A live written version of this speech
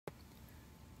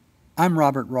I'm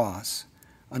Robert Ross,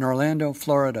 an Orlando,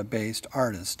 Florida-based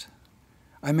artist.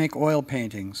 I make oil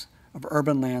paintings of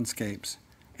urban landscapes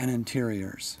and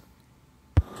interiors.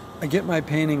 I get my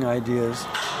painting ideas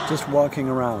just walking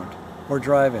around or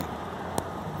driving,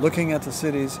 looking at the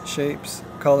city's shapes,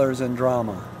 colors, and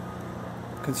drama.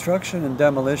 Construction and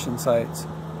demolition sites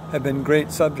have been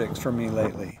great subjects for me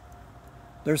lately.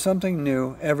 There's something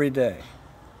new every day.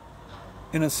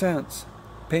 In a sense,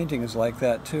 painting is like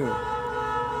that too.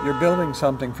 You're building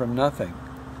something from nothing,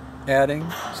 adding,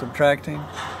 subtracting,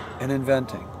 and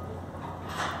inventing.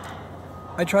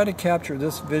 I try to capture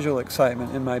this visual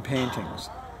excitement in my paintings.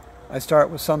 I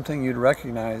start with something you'd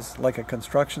recognize, like a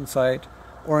construction site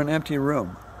or an empty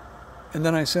room, and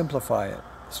then I simplify it,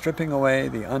 stripping away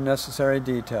the unnecessary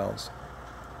details,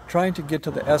 trying to get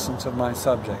to the essence of my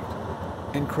subject,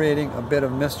 and creating a bit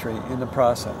of mystery in the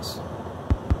process.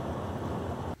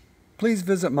 Please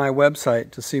visit my website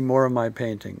to see more of my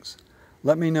paintings.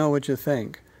 Let me know what you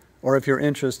think, or if you're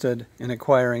interested in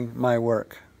acquiring my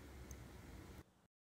work.